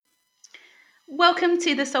Welcome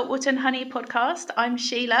to the Saltwater and Honey podcast. I'm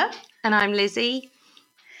Sheila. And I'm Lizzie.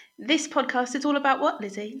 This podcast is all about what,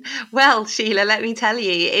 Lizzie? Well, Sheila, let me tell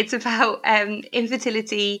you, it's about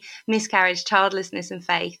infertility, miscarriage, childlessness and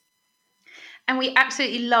faith. And we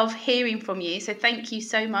absolutely love hearing from you. So thank you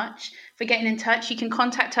so much for getting in touch. You can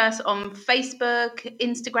contact us on Facebook,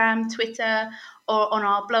 Instagram, Twitter, or on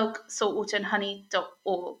our blog,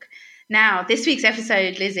 saltwaterandhoney.org. Now, this week's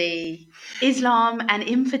episode, Lizzie, Islam and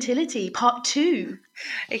Infertility, Part 2.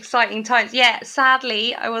 Exciting times. Yeah,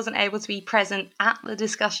 sadly, I wasn't able to be present at the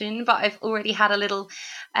discussion, but I've already had a little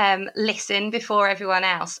listen before everyone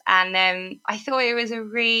else. And I thought it was a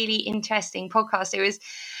really interesting podcast.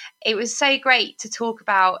 It was so great to talk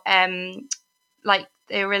about like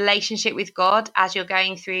the relationship with God as you're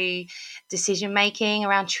going through decision making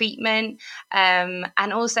around treatment, and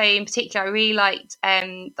also in particular I really liked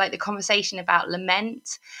like the conversation about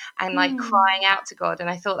lament and like crying out to God, and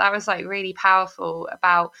I thought that was like really powerful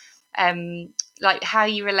about like how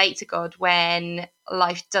you relate to God when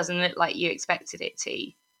life doesn't look like you expected it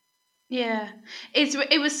to. Yeah,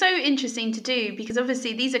 it was so interesting to do because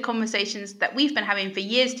obviously these are conversations that we've been having for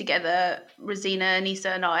years together, Rosina, Nisa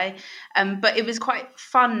and I, but it was quite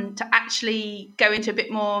fun to actually go into a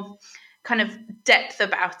bit more kind of depth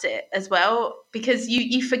about it as well, because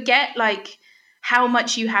you forget like how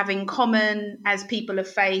much you have in common as people of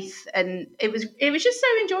faith, and it was just so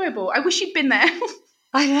enjoyable. I wish you'd been there.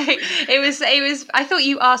 I know, it was I thought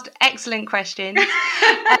you asked excellent questions.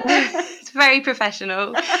 It's very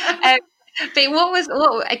professional. But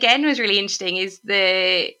what again was really interesting is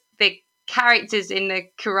the characters in the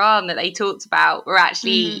Quran that they talked about were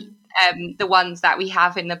actually the ones that we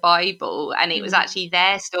have in the Bible, and it was actually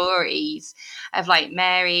their stories of like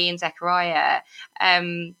Mary and Zechariah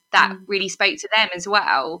that really spoke to them as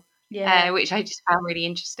well, which I just found really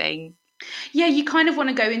interesting. Yeah, you kind of want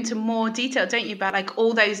to go into more detail, don't you, about like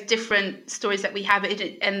all those different stories that we have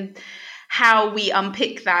and how we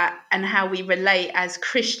unpick that and how we relate as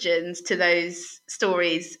Christians to those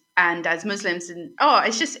stories and as Muslims. And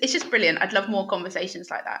it's just brilliant. I'd love more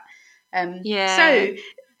conversations like that. So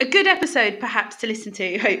a good episode perhaps to listen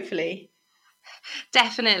to, hopefully.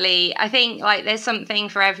 Definitely. I think like there's something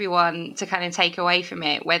for everyone to kind of take away from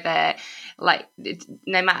it, whether like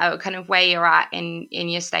no matter kind of where you're at in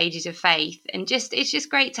your stages of faith, and just it's just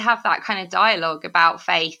great to have that kind of dialogue about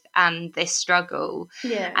faith and this struggle,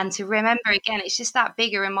 and to remember again it's just that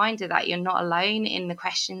bigger reminder that you're not alone in the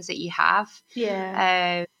questions that you have.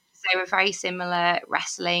 They were very similar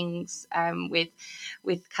wrestlings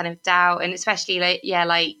with kind of doubt, and especially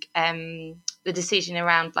the decision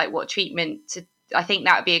around like what treatment to. I think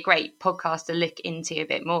that would be a great podcast to look into a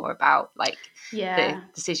bit more about like the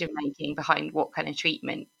decision making behind what kind of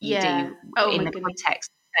treatment you do in the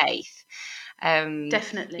context of faith.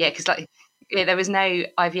 Definitely. Yeah, because like there was no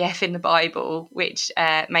IVF in the Bible, which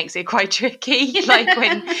makes it quite tricky. Like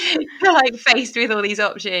when you're like faced with all these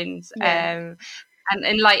options. And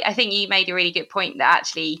like I think you made a really good point that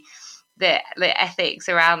actually the ethics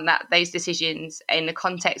around those decisions in the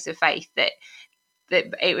context of faith, that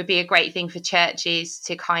it would be a great thing for churches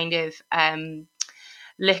to kind of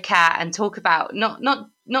look at and talk about,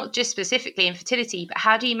 not just specifically infertility, but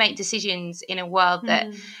how do you make decisions in a world that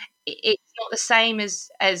it's not the same as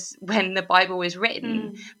when the Bible was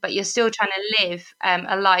written, but you're still trying to live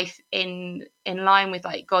a life in line with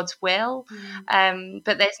like God's will,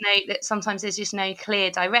 but sometimes there's just no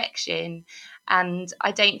clear direction, and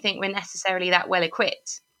I don't think we're necessarily that well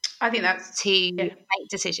equipped. I think that's to make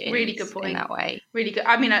decisions. Really good point. In that way. Really good.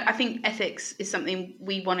 I mean, I think ethics is something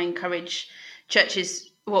we want to encourage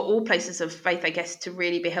churches, well, all places of faith, I guess, to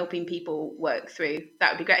really be helping people work through.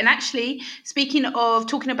 That would be great. And actually, speaking of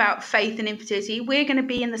talking about faith and infertility, we're going to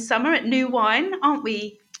be in the summer at New Wine, aren't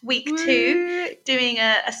we? Week 2, doing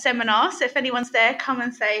a seminar. So if anyone's there, come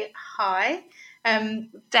and say hi.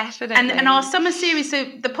 Definitely. And our summer series, so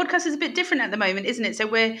the podcast is a bit different at the moment, isn't it? So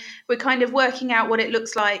we're kind of working out what it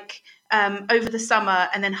looks like over the summer,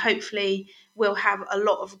 and then hopefully we'll have a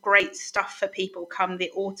lot of great stuff for people come the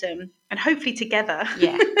autumn, and hopefully together.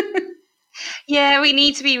 Yeah, we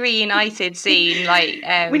need to be reunited soon.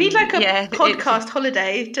 Like we need like a podcast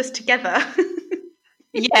holiday just together.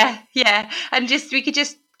 yeah, and we could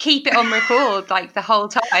just keep it on record like the whole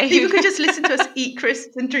time. People could just listen to us eat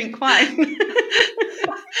crisps and drink wine.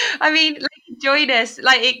 I mean, like join us.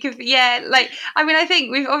 Like it could, like I mean, I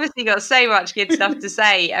think we've obviously got so much good stuff to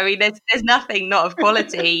say. I mean, there's nothing not of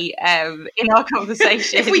quality in our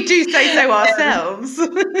conversation. If we do say so ourselves.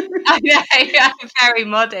 I know, I'm very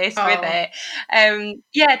modest with it.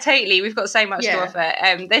 Yeah, totally. We've got so much to offer.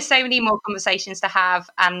 There's so many more conversations to have,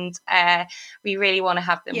 and we really want to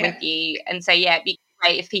have them with you. And so, it'd be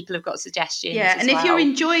great if people have got suggestions. And if you're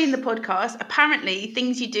enjoying the podcast, apparently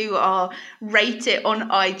things you do are rate it on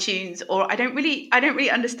iTunes, or I don't really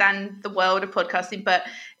understand the world of podcasting, but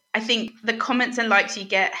I think the comments and likes you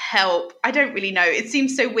get help. I don't really know. It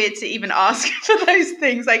seems so weird to even ask for those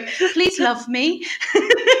things. Like, please love me.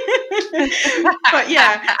 But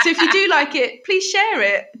so if you do like it, please share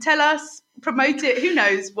it. Tell us, promote it. Who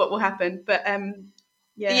knows what will happen? But that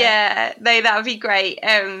would be great.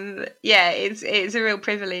 It's a real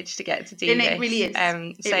privilege to get to do this. It really is.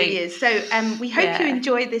 It really is. So we hope you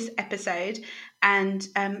enjoy this episode, and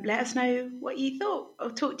let us know what you thought. I'll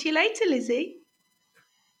talk to you later, Lizzie.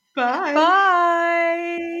 Bye.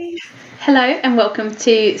 Bye. Hello and welcome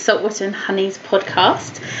to Saltwater and Honey's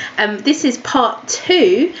podcast. This is part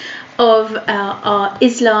 2 of our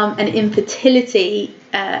Islam and infertility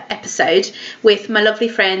episode with my lovely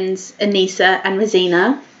friends Anissa and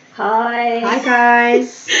Rosina. Hi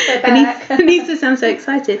guys. We're back. Anissa sounds so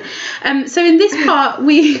excited. So in this part I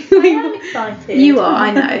am excited. You are,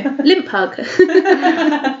 I know. Limp hug.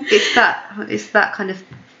 It's that kind of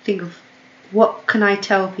thing of what can I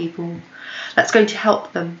tell people that's going to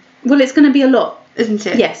help them? Well, it's going to be a lot, isn't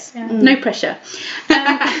it? Yes. Yeah. No pressure.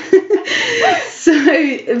 So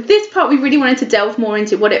this part we really wanted to delve more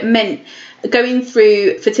into what it meant going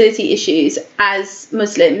through fertility issues as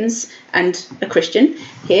Muslims and a Christian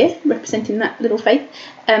here representing that little faith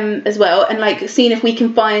as well, and like seeing if we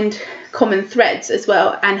can find common threads as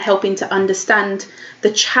well, and helping to understand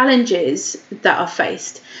the challenges that are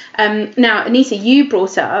faced. Now, Anissa, you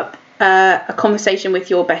brought up a conversation with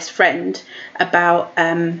your best friend about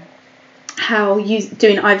how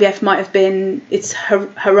doing IVF might have been, it's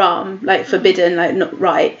haram, like forbidden, like not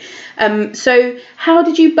right. So how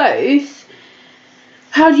do you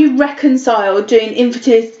reconcile doing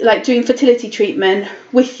fertility treatment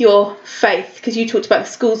with your faith? Because you talked about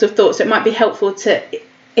the schools of thought, so it might be helpful to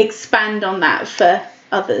expand on that for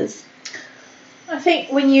others. I think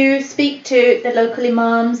when you speak to the local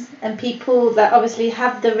imams and people that obviously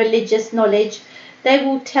have the religious knowledge, they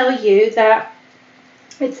will tell you that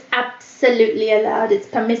it's absolutely allowed, it's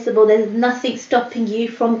permissible, there's nothing stopping you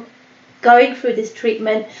from going through this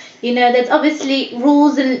treatment. You know, there's obviously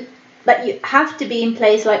rules and that you have to be in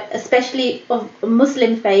place, like especially of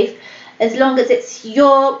Muslim faith, as long as it's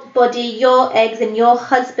your body, your eggs and your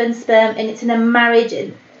husband's sperm, and it's in a marriage,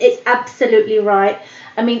 and it's absolutely right.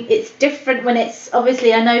 I mean, it's different when it's,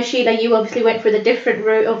 obviously, I know, Sheila, you obviously went through the different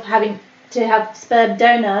route of having to have sperm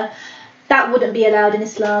donor. That wouldn't be allowed in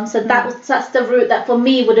Islam. So that's the route that for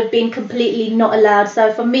me would have been completely not allowed.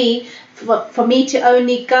 So for me to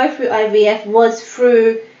only go through IVF was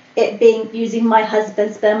through it being using my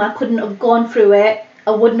husband's sperm. I couldn't have gone through it.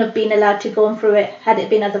 I wouldn't have been allowed to go on through it had it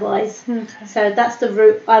been otherwise. Okay. So that's the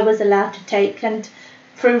route I was allowed to take. And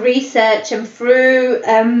through research and through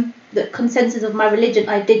the consensus of my religion,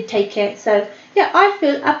 I did take it. So I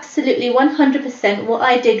feel absolutely 100% what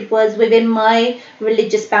I did was within my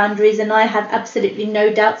religious boundaries, and I have absolutely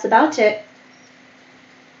no doubts about it.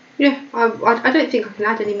 Yeah, I don't think I can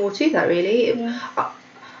add any more to that, really. Yeah.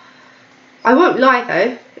 I won't lie,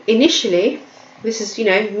 though. Initially, this is,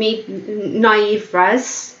 me, naive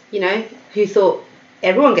Raz, who thought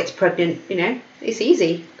everyone gets pregnant, it's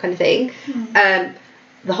easy kind of thing.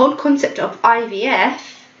 The whole concept of IVF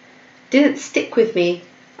didn't stick with me.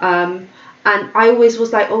 And I always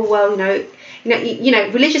was like, oh, well,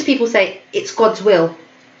 religious people say it's God's will.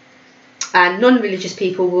 And non-religious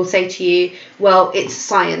people will say to you, well, it's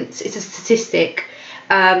science, it's a statistic.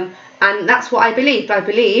 And that's what I believed. I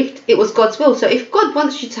believed it was God's will. So if God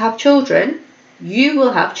wants you to have children, you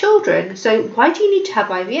will have children. So why do you need to have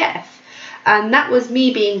IVF? And that was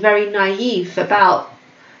me being very naive about,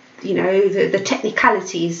 the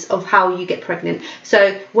technicalities of how you get pregnant.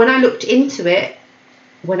 So when I looked into it,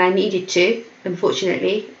 when I needed to,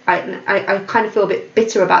 unfortunately, I kind of feel a bit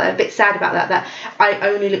bitter about that, a bit sad about that I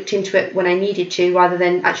only looked into it when I needed to, rather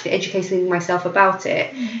than actually educating myself about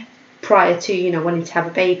it prior to, wanting to have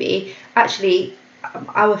a baby. Actually,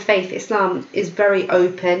 our faith, Islam, is very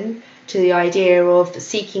open to the idea of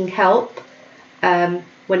seeking help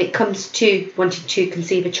when it comes to wanting to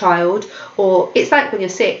conceive a child. Or it's like when you're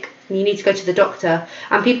sick and you need to go to the doctor,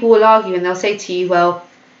 and people will argue and they'll say to you, well,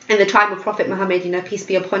 in the time of Prophet Muhammad, peace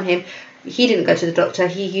be upon him, he didn't go to the doctor,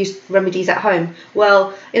 he used remedies at home.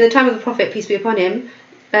 Well, in the time of the Prophet, peace be upon him,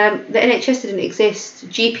 the NHS didn't exist,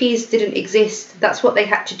 GPs didn't exist. That's what they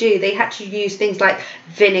had to do. They had to use things like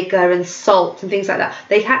vinegar and salt and things like that.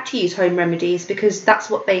 They had to use home remedies because that's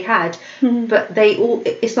what they had. But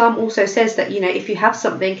Islam also says that, you know, if you have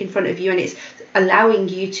something in front of you and it's allowing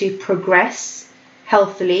you to progress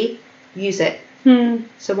healthily, use it.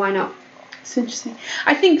 So why not? It's interesting.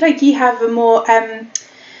 I think like you have a more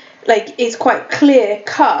like it's quite clear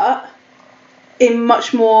cut in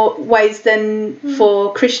much more ways than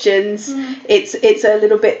for Christians. It's a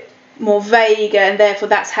little bit more vague, and therefore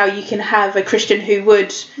that's how you can have a Christian who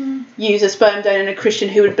would use a sperm donor and a Christian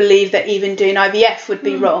who would believe that even doing IVF would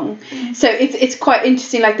be wrong. So it's quite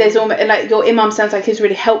interesting. Like there's almost like your imam sounds like is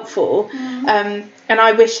really helpful, and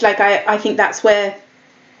I wish like I think that's where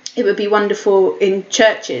it would be wonderful in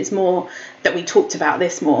churches more that we talked about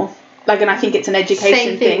this more. Like, and I think it's an education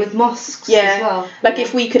Same thing with mosques as well. Like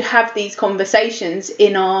if we could have these conversations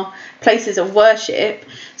in our places of worship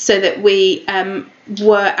so that we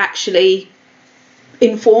were actually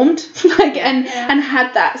informed and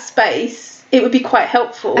had that space, it would be quite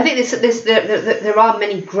helpful. I think there are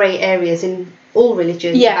many grey areas in all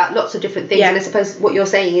religions about lots of different things, and I suppose what you're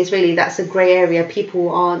saying is really that's a grey area. People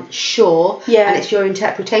aren't sure, and it's your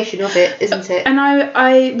interpretation of it, isn't it?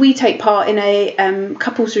 And we take part in a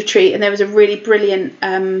couples retreat, and there was a really brilliant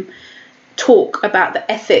talk about the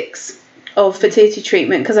ethics of fertility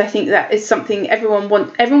treatment, because I think that is something everyone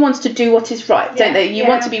wants to do what is right, don't they? You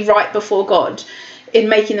want to be right before God in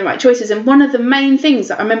making the right choices, and one of the main things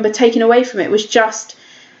that I remember taking away from it was just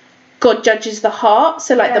God judges the heart.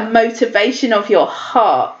 So like the motivation of your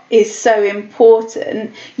heart is so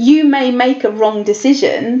important. You may make a wrong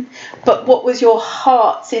decision, but what was your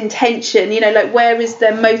heart's intention? You know, like where is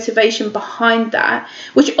the motivation behind that?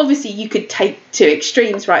 Which obviously you could take to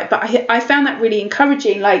extremes, right? But I found that really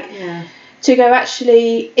encouraging, like to go,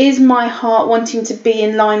 actually, is my heart wanting to be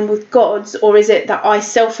in line with God's, or is it that I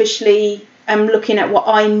selfishly am looking at what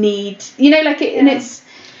I need? You know, like it, and it's...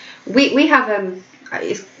 We have...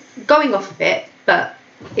 it's going off a bit, but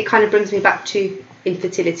it kind of brings me back to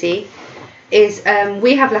infertility, is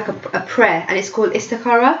we have like a prayer, and it's called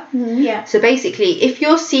istikhara. So basically, if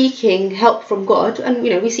you're seeking help from God, and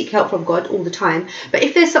you know we seek help from God all the time, but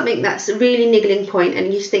if there's something that's a really niggling point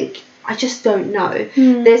and you just think, I just don't know,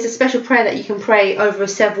 there's a special prayer that you can pray over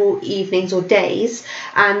several evenings or days,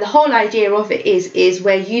 and the whole idea of it is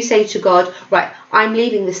where you say to God, right, I'm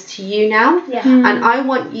leaving this to you now, and I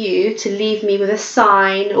want you to leave me with a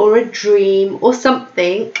sign or a dream or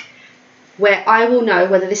something where I will know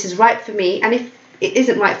whether this is right for me, and if it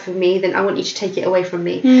isn't right for me, then I want you to take it away from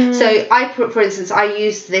me. So for instance, I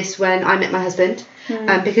used this when I met my husband,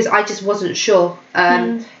 because I just wasn't sure.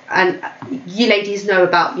 And you ladies know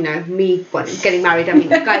about, you know, me getting married. I mean,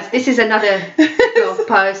 guys, this is another blog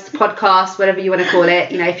post, podcast, whatever you want to call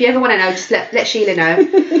it. You know, if you ever want to know, just let Sheila know.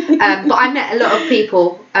 But I met a lot of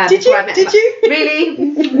people. Did you?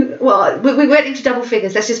 Really? Well, we went into double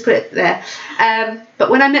figures. Let's just put it there. But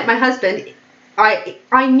when I met my husband,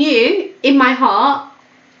 I knew in my heart,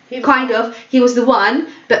 kind of, he was the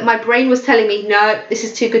one, but my brain was telling me, no, this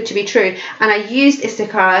is too good to be true. And I used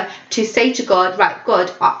istikhara to say to God, right,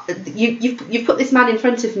 God, you've put this man in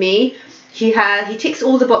front of me. He ticks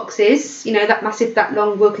all the boxes, you know, that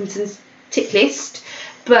long Wilkinson's tick list,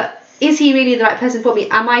 but is he really the right person for me?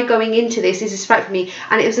 Am I going into this? Is this right for me?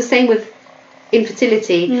 And it was the same with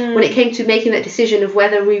infertility. When it came to making that decision of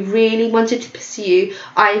whether we really wanted to pursue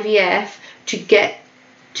IVF to get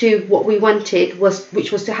to what we wanted,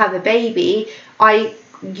 which was to have a baby, I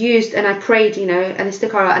used and I prayed, you know, an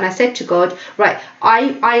istikhara, and I said to God, right,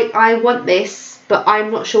 I want this, but I'm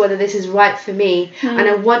not sure whether this is right for me, and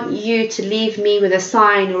I want you to leave me with a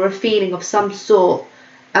sign or a feeling of some sort.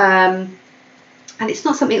 And it's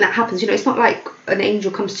not something that happens, you know, it's not like an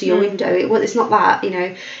angel comes to your window. It's not that, you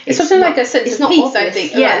know. It's something like a sense of peace, I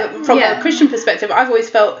think. Like, from a Christian perspective, I've always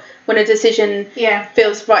felt when a decision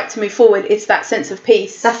feels right to move forward, it's that sense of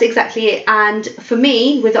peace. That's exactly it. And for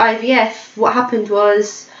me, with IVF, what happened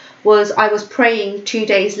was I was praying 2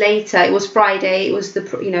 days later. It was Friday. It was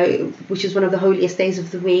which is one of the holiest days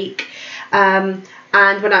of the week. And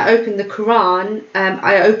when I opened the Quran,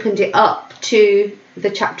 I opened it up to the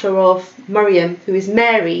chapter of Maryam, who is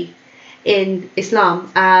Mary in Islam,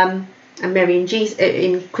 and Mary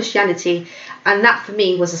in Christianity, and that for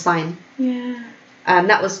me was a sign.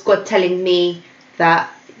 That was God telling me that,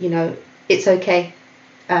 you know, it's okay.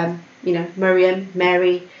 You know,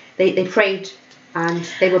 Mary, they prayed and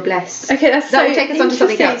they were blessed. Okay, that would take us on to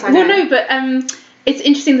something else. Well, no, but it's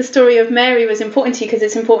interesting the story of Mary was important to you because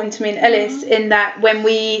it's important to me and Ellis in that when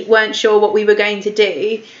we weren't sure what we were going to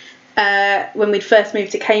do, when we'd first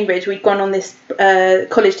moved to Cambridge, we'd gone on this,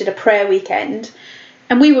 college did a prayer weekend,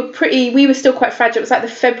 and we were still quite fragile. It was like the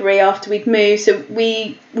February after we'd moved, so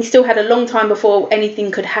we still had a long time before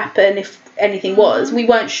anything could happen, if anything was. We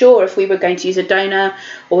weren't sure if we were going to use a donor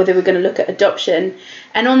or whether we were going to look at adoption.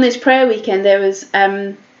 And on this prayer weekend there was,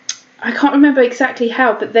 I can't remember exactly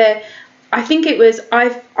how, but I think it was,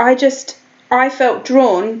 I felt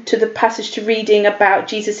drawn to the passage to reading about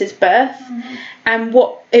Jesus's birth, and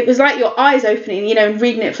what it was like your eyes opening, you know, and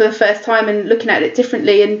reading it for the first time and looking at it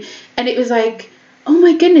differently, and it was like, oh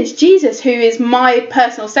my goodness, Jesus, who is my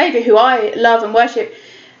personal saviour, who I love and worship,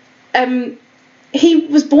 he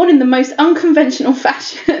was born in the most unconventional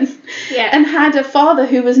fashion, and had a father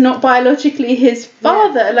who was not biologically his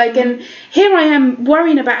father. And here I am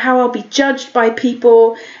worrying about how I'll be judged by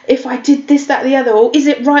people if I did this, that, the other, or is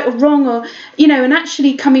it right or wrong, or, you know, and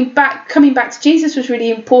actually coming back to Jesus was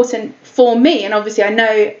really important for me. And obviously I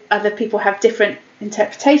know other people have different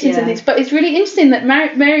interpretations of things, but it's really interesting that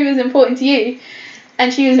Mary was important to you,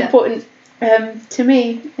 and she was important to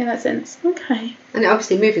me in that sense. Okay. And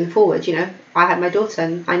obviously moving forward, you know, I had my daughter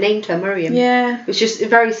and I named her Miriam. Yeah. Which is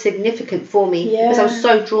very significant for me because I was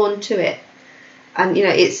so drawn to it. And you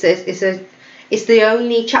know, it's the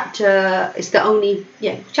only chapter in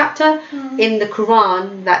the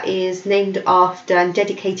Quran that is named after and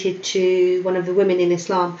dedicated to one of the women in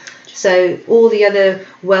Islam. So all the other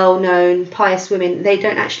well-known pious women, they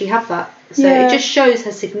don't actually have that. So it just shows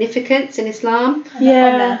her significance in Islam.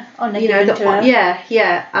 Honor you know, that's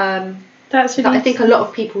really I think a lot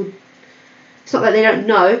of people, it's not that they don't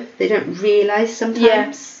know, they don't realise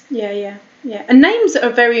sometimes. Yeah. And names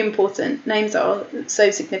are very important. Names are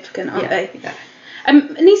so significant, aren't they? Yeah.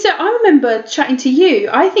 Nisa, I remember chatting to you.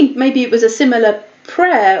 I think maybe it was a similar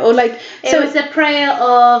prayer, or like... It was a prayer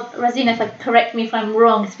of, Rosina, if I correct me if I'm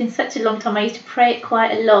wrong, it's been such a long time, I used to pray it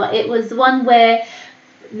quite a lot. It was one where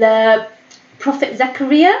the Prophet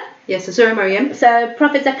Zechariah... Yes, so Surah Maryam. So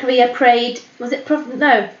Prophet Zechariah prayed, was it Prophet?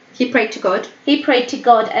 No. He prayed to God. He prayed to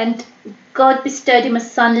God, and God bestowed him a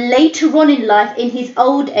son later on in life, in his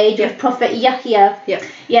old age, with Prophet Yahya.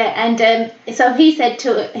 And so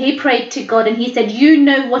he prayed to God, and he said, you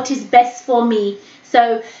know what is best for me.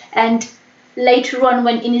 So, and later on,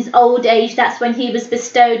 when in his old age, that's when he was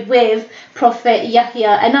bestowed with Prophet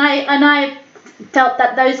Yahya. And I felt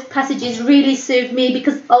that those passages really soothed me,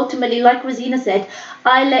 because ultimately, like Rosina said,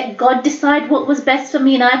 I let God decide what was best for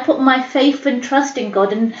me, and I put my faith and trust in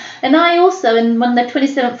God. And I also, and when the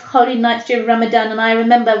 27th holy nights during Ramadan, and I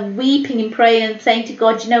remember weeping and praying and saying to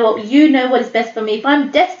God, you know what is best for me. If I'm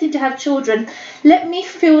destined to have children, let me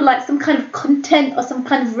feel like some kind of content or some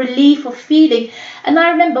kind of relief or feeling. And I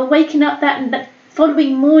remember waking up that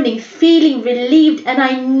following morning feeling relieved, and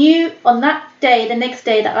I knew on that day, the next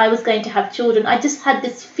day, that I was going to have children. I just had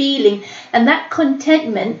this feeling, and that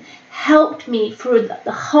contentment helped me through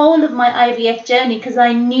the whole of my IVF journey, because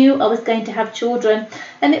I knew I was going to have children,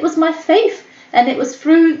 and it was my faith, and it was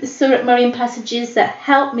through the Surah Maryam passages that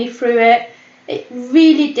helped me through it. It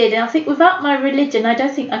really did. And I think without my religion, I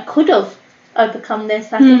don't think I could have overcome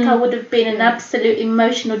this. I think I would have been an absolute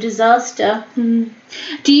emotional disaster.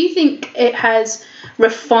 Do you think it has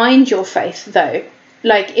refined your faith though,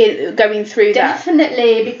 like going through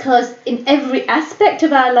Definitely, because in every aspect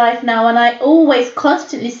of our life now, and I always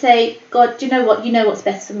constantly say, God, you know what's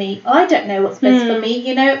best for me. I don't know what's best for me,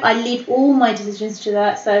 you know, I leave all my decisions to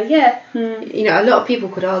that. So you know, a lot of people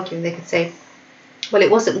could argue, and they could say, well,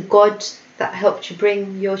 it wasn't God that helped you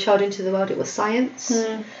bring your child into the world, it was science.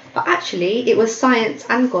 But actually it was science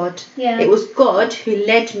and God. It was God who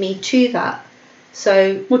led me to that.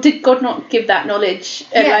 So, well, did God not give that knowledge,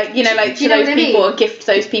 to those people, or gift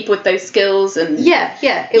those people with those skills, and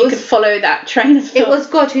you could follow that train of thought? It was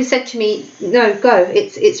God who said to me, no, go,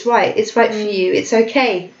 it's right for you, it's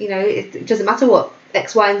okay, you know, it doesn't matter what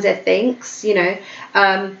X, Y and Z thinks, you know.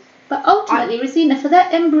 But ultimately, Rosina, for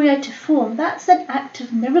that embryo to form, that's an act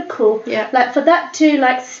of miracle. Like, for that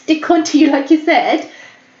to stick onto you, like you said,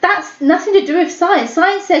 that's nothing to do with science.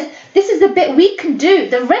 Science says this is the bit we can do.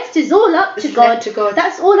 The rest is all up to God.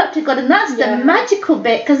 That's all up to God, and that's the magical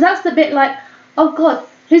bit, because that's the bit like, oh God,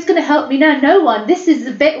 who's going to help me now? No one. This is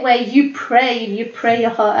the bit where you pray, and you pray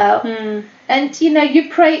your heart out, and you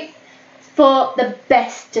pray for the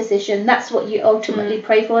best decision. That's what you ultimately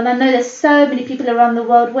pray for. And I know there's so many people around the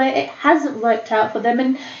world where it hasn't worked out for them,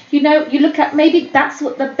 and you look at, maybe that's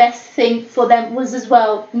what the best thing for them was as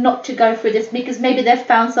well, not to go through this, because maybe they've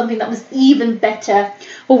found something that was even better.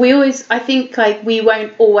 Well, I think we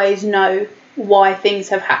won't always know why things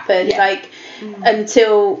have happened. Yeah. Like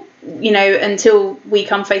until we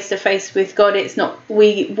come face to face with God, it's not,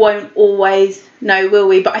 we won't always know, will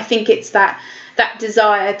we? But I think it's that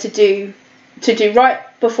desire to do right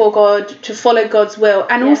before God, to follow God's will,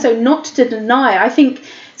 and also not to deny. I think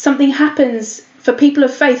something happens for people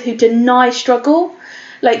of faith who deny struggle,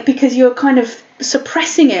 like, because you're kind of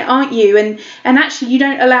suppressing it, aren't you? And actually you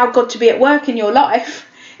don't allow God to be at work in your life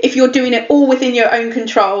if you're doing it all within your own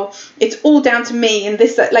control. It's all down to me, and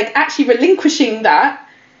this, like, actually relinquishing that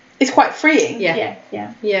is quite freeing.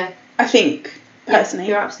 Yeah. I think, personally.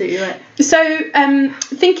 You're absolutely right. So,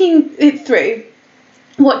 thinking it through,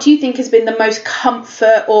 what do you think has been the most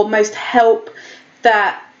comfort or most help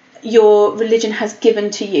that your religion has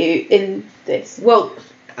given to you in this? Well,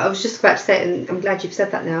 I was just about to say it, and I'm glad you've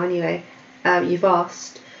said that now anyway. You've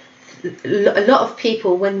asked. A lot of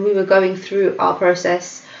people, when we were going through our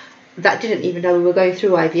process, that didn't even know we were going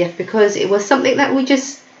through IVF, because it was something that we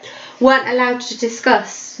just weren't allowed to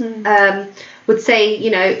discuss. Would say,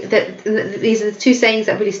 that these are the two sayings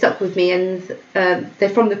that really stuck with me, and they're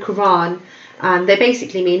from the Quran, and they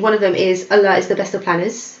basically mean, one of them is, Allah is the best of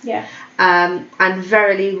planners, and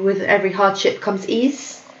verily with every hardship comes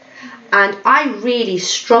ease. And I really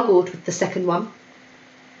struggled with the second one,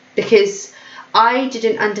 because I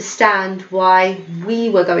didn't understand why we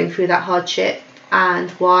were going through that hardship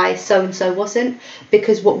and why so-and-so wasn't,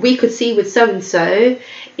 because what we could see with so-and-so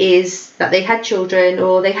is that they had children,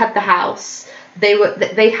 or they had the house,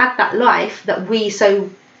 they had that life that we so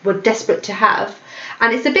were desperate to have.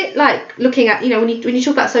 And it's a bit like looking at, when you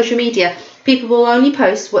talk about social media, people will only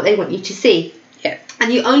post what they want you to see. Yeah.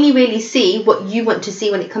 And you only really see what you want to see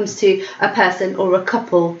when it comes to a person or a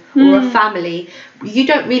couple or a family. You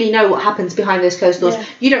don't really know what happens behind those closed doors.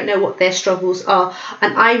 You don't know what their struggles are.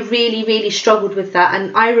 And I really, really struggled with that.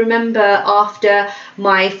 And I remember after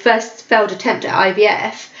my first failed attempt at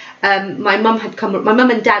IVF, my mum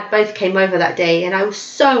and dad both came over that day, and I was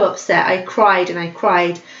so upset. I cried.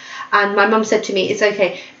 And my mum said to me, it's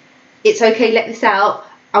okay, let this out.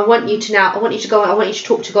 I want you to go, I want you to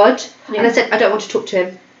talk to God. And I said, I don't want to talk to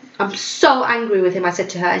him. I'm so angry with him, I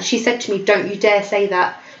said to her. And she said to me, don't you dare say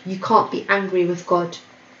that. You can't be angry with God.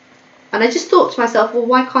 And I just thought to myself, well,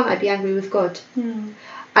 why can't I be angry with God? And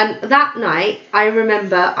that night, I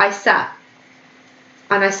remember I sat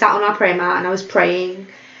on our prayer mat, and I was praying.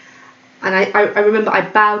 And I remember I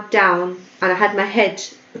bowed down, and I had my head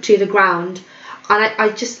to the ground. And I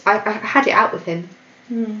had it out with him.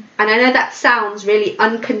 And I know that sounds really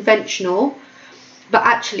unconventional, but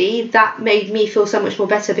actually that made me feel so much more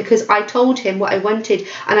better, because I told him what I wanted.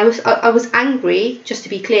 And I was angry, just to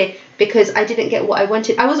be clear, because I didn't get what I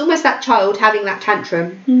wanted. I was almost that child having that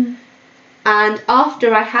tantrum. And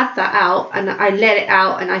after I had that out, and I let it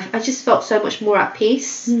out, and I just felt so much more at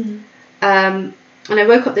peace. And I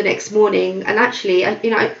woke up the next morning, and actually,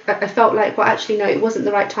 I felt like, well, actually, no, it wasn't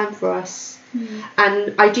the right time for us.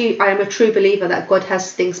 And I am a true believer that God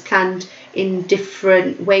has things planned in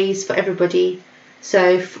different ways for everybody.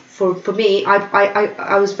 So for me,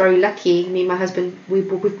 I was very lucky. Me and my husband, we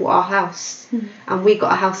bought our house, and we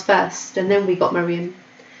got a house first, and then we got Miriam.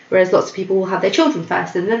 Whereas lots of people will have their children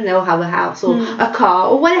first, and then they'll have a house or a car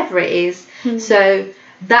or whatever it is. So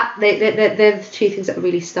that they're the two things that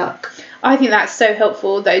really stuck. I think that's so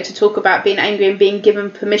helpful, though, to talk about being angry and being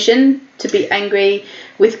given permission to be angry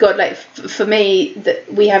with God. Like, for me,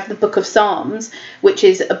 we have the Book of Psalms, which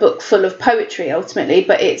is a book full of poetry, ultimately,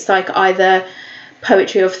 but it's like either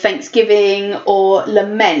poetry of thanksgiving or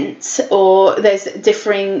lament, or there's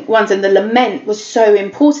differing ones. And the lament was so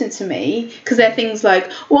important to me, because they're things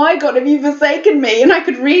like, why, God, have you forsaken me? And I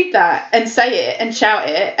could read that and say it and shout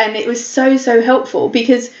it, and it was so helpful,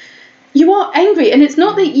 because you are angry, and it's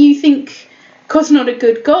not that you think God's not a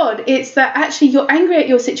good God, it's that actually you're angry at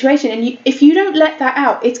your situation, and if you don't let that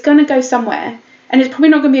out, it's going to go somewhere, and it's probably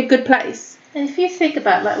not going to be a good place. And if you think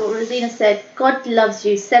about, like what Rosina said, God loves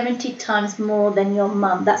you 70 times more than your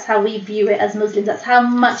mum. That's how we view it as Muslims. That's how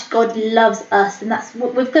much God loves us, and that's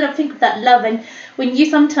what we've got to think of, that love. And when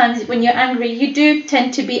you're angry, you do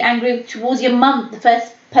tend to be angry towards your mum, the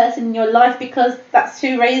first person in your life, because that's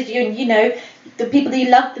who raised you, and the people that you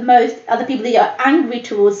love the most are the people that you're angry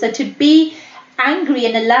towards. So to be angry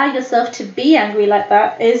and allow yourself to be angry like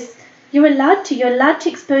that is, you're allowed to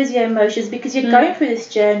expose your emotions, because you're going through this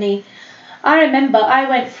journey. I remember I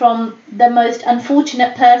went from the most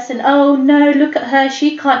unfortunate person, oh no, look at her,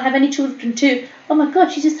 she can't have any children too, oh my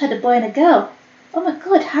God, she just had a boy and a girl, oh my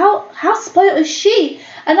God, how spoiled is she?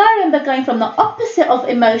 And I remember going from the opposite of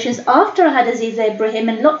emotions after I had Aziza Ibrahim,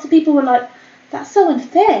 and lots of people were like, that's so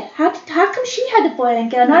unfair, how come she had a boy and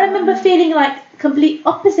a girl? And I remember feeling like complete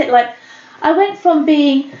opposite, like I went from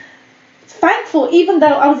being thankful, even though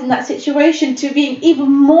I was in that situation, to being even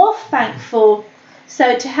more thankful.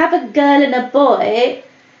 So to have a girl and a boy,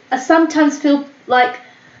 I sometimes feel like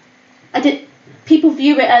people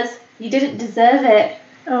view it as you didn't deserve it.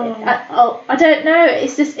 I don't know.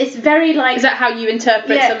 It's just, it's very like. Is that how you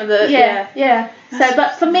interpret some of the? Yeah. So,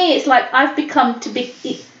 but for me, it's like I've become to be.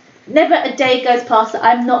 Never a day goes past that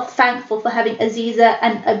I'm not thankful for having Aziza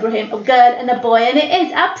and Ibrahim, a girl and a boy, and it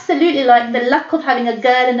is absolutely like the luck of having a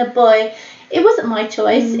girl and a boy. It wasn't my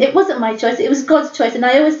choice. It wasn't my choice. It was God's choice, and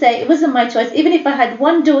I always say it wasn't my choice. Even if I had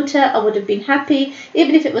one daughter, I would have been happy.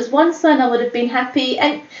 Even if it was one son, I would have been happy.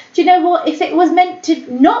 And do you know what? If it was meant to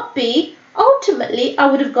not be, ultimately, I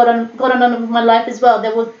would have gone on with my life as well.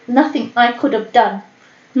 There was nothing I could have done.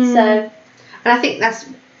 So, and I think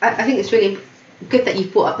it's really good that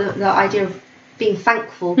you've brought up the idea of being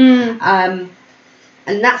thankful.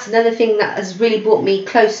 And that's another thing that has really brought me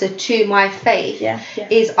closer to my faith.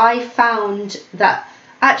 Is I found that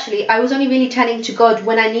actually I was only really turning to God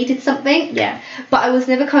when I needed something. But I was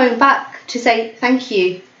never coming back to say thank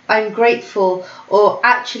you, I'm grateful, or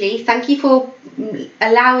actually thank you for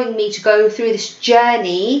allowing me to go through this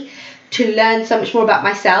journey to learn so much more about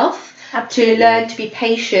myself. Absolutely. To learn to be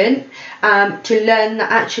patient, to learn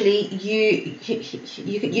that actually you do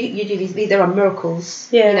these. There are miracles,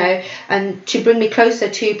 you know, and to bring me closer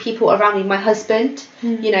to people around me, my husband,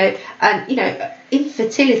 you know, and you know,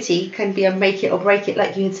 infertility can be a make it or break it,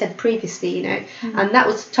 like you had said previously, you know, and that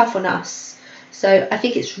was tough on us. So I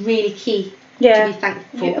think it's really key to be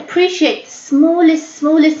thankful. You appreciate the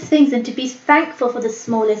smallest things, and to be thankful for the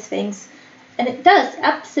smallest things. And it does,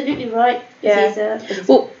 absolutely right, Aziza.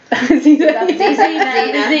 Well, Zina.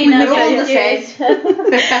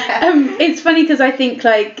 It's funny because I think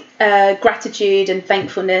like gratitude and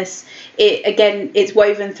thankfulness, it's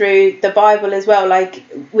woven through the Bible as well. Like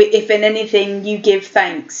if in anything you give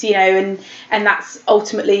thanks, you know, and that's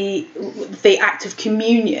ultimately the act of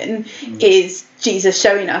communion is Jesus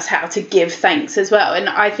showing us how to give thanks as well. And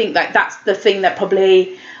I think that that's the thing that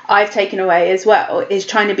probably I've taken away as well, is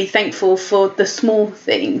trying to be thankful for the small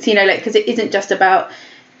things, you know, like, because it isn't just about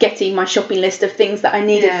getting my shopping list of things that I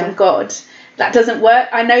needed from God. That doesn't work.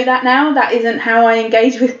 I know that now. That isn't how I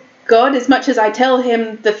engage with God. As much as I tell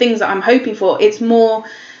him the things that I'm hoping for, it's more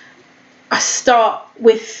I start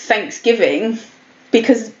with thanksgiving,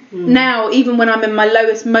 because now, even when I'm in my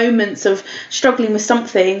lowest moments of struggling with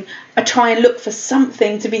something, I try and look for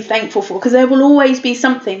something to be thankful for, because there will always be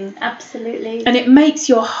something. Absolutely. And it makes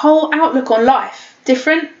your whole outlook on life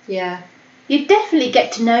different. Yeah. You definitely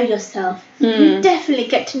get to know yourself. You definitely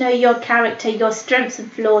get to know your character, your strengths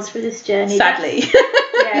and flaws through this journey. Sadly.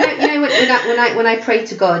 You know when I pray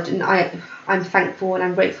to God and I'm thankful and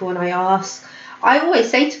I'm grateful and I ask, I always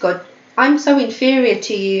say to God, I'm so inferior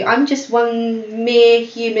to you. I'm just one mere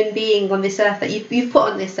human being on this earth that you've put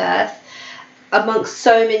on this earth amongst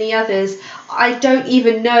so many others. I don't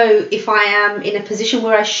even know if I am in a position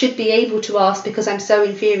where I should be able to ask, because I'm so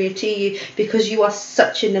inferior to you, because you are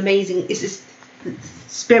such an amazing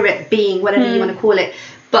spirit being, whatever you want to call it.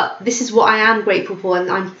 But this is what I am grateful for and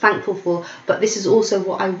I'm thankful for. But this is also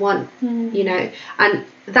what I want, you know. And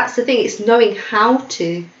that's the thing, it's knowing how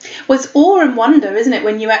to. Well, it's awe and wonder, isn't it,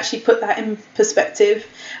 when you actually put that in perspective.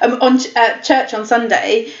 On church on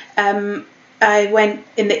Sunday, I went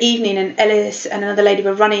in the evening, and Ellis and another lady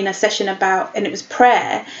were running a session and it was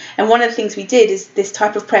prayer. And one of the things we did is this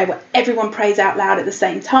type of prayer where everyone prays out loud at the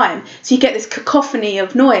same time. So you get this cacophony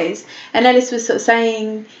of noise. And Ellis was sort of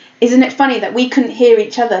saying, isn't it funny that we couldn't hear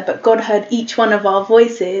each other, but God heard each one of our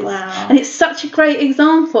voices? Wow. And it's such a great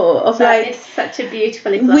example of It's such a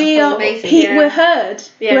beautiful example. We're heard.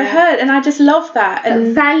 Yeah. We're heard. And I just love that. And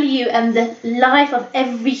the value and the life of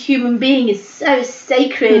every human being is so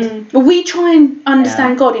sacred. We try and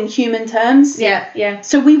understand God in human terms. Yeah.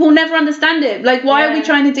 So we will never understand it. Like, why are we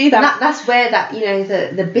trying to do that? And that's where that, you know,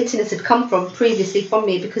 the bitterness had come from previously from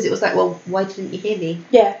me, because it was like, well, why didn't you hear me?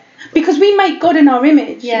 Yeah. Because we make God in our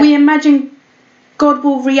image. Yeah. We imagine God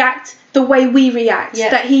will react the way we react.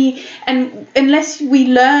 Yeah. And unless we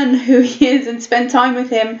learn who he is and spend time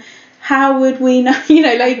with him, how would we know? You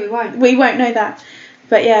know, like we won't know that.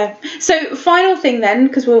 But yeah. So final thing then,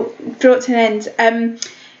 because we'll draw it to an end.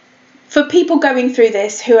 For people going through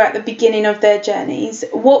this who are at the beginning of their journeys,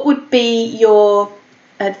 what would be your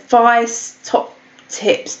advice, top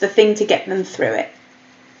tips, the thing to get them through it?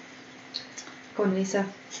 Go on, Lisa.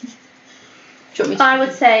 I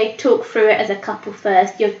would say talk through it as a couple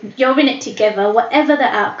first. You're in it together. Whatever the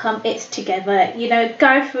outcome, it's together. You know,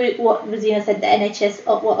 go through what Rosina said, the NHS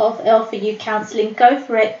offer you counselling. Go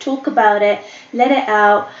for it. Talk about it. Let it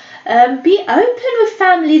out. Be open with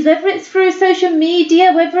families, whether it's through social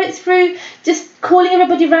media, whether it's through just calling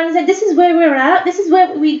everybody around and saying, this is where we're at, this is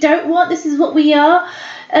where we don't want, this is what we are.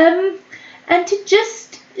 And to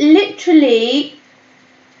just literally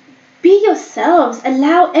be yourselves.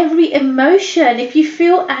 Allow every emotion. If you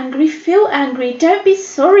feel angry. Don't be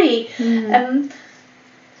sorry. And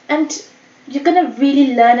you're going to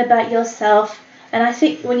really learn about yourself. And I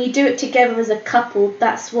think when you do it together as a couple,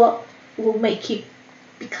 that's what will make you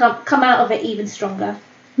come out of it even stronger.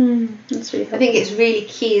 That's really helpful. I think it's really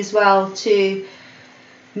key as well to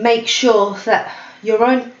make sure that your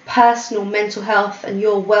own personal mental health and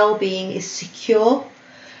your well-being is secure,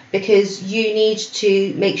 because you need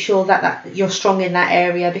to make sure that you're strong in that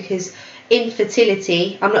area. Because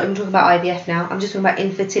infertility, I'm not even talking about IVF now, I'm just talking about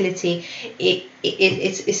infertility,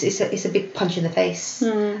 it's a big punch in the face.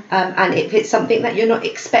 And if it's something that you're not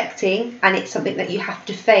expecting and it's something that you have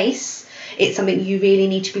to face, it's something you really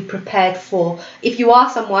need to be prepared for. If you are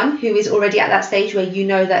someone who is already at that stage where you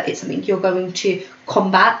know that it's something you're going to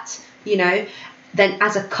combat, then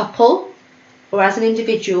as a couple or as an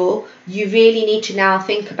individual, you really need to now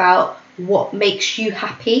think about what makes you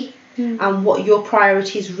happy and what your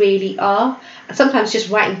priorities really are. And sometimes just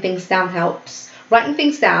writing things down helps. Writing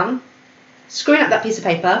things down, screwing up that piece of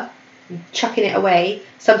paper, chucking it away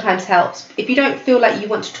sometimes helps. If you don't feel like you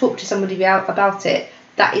want to talk to somebody about it,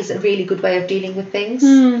 that is a really good way of dealing with things.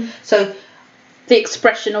 So the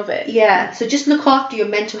expression of it. Yeah, so just look after your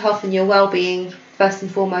mental health and your well-being first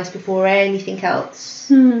and foremost before anything else.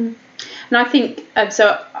 And I think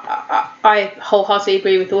I wholeheartedly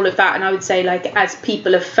agree with all of that. And I would say, like, as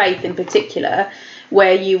people of faith in particular,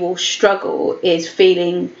 where you will struggle is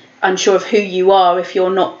feeling unsure of who you are if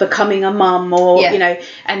you're not becoming a mum, or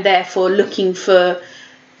and therefore looking for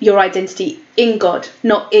your identity in God,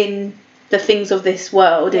 not in the things of this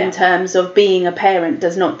world. In terms of being a parent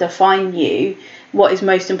does not define you. What is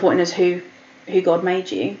most important is who God made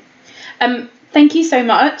you. Thank you so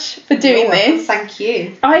much for doing this. Thank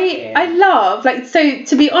you. I love, so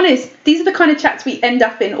to be honest, these are the kind of chats we end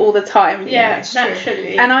up in all the time. Yeah,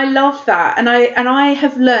 naturally. And I love that. And I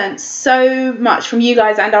have learned so much from you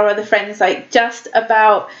guys and our other friends, just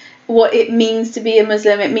about what it means to be a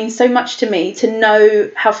Muslim. It means so much to me to know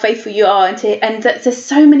how faithful you are, and that there's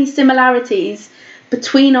so many similarities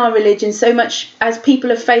between our religions, so much as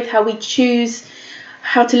people of faith, how we choose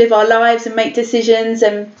how to live our lives and make decisions.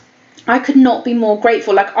 And I could not be more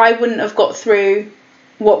grateful. I wouldn't have got through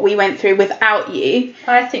what we went through without you.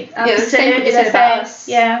 I think the same what you said about us.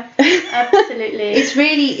 Yeah, absolutely. It's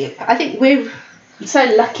really, I think we're so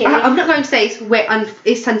lucky. I'm not going to say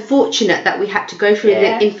it's unfortunate that we had to go through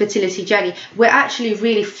the infertility journey. We're actually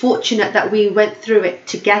really fortunate that we went through it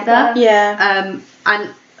together. Yeah.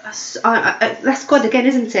 And that's God again,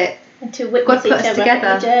 isn't it? And to witness each other on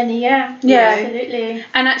the journey. Yeah, absolutely.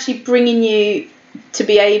 And actually bringing you to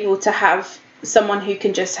be able to have someone who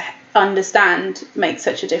can just understand makes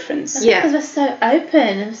such a difference. Because we're so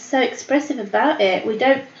open and so expressive about it. We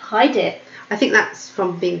don't hide it. I think that's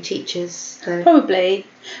from being teachers. So. Probably.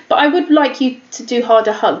 But I would like you to do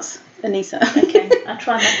harder hugs, Anissa. Okay, I'll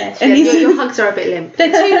try my best. Your hugs are a bit limp.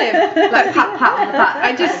 They're too limp. Like pat on the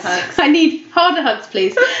back. I need harder hugs,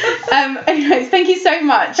 please. Anyways, thank you so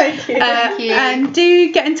much. Thank you. And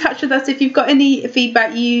do get in touch with us if you've got any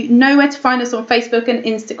feedback. You know where to find us on Facebook and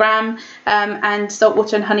Instagram, and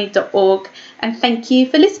saltwaterandhoney.org. And thank you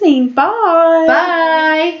for listening. Bye.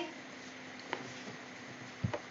 Bye.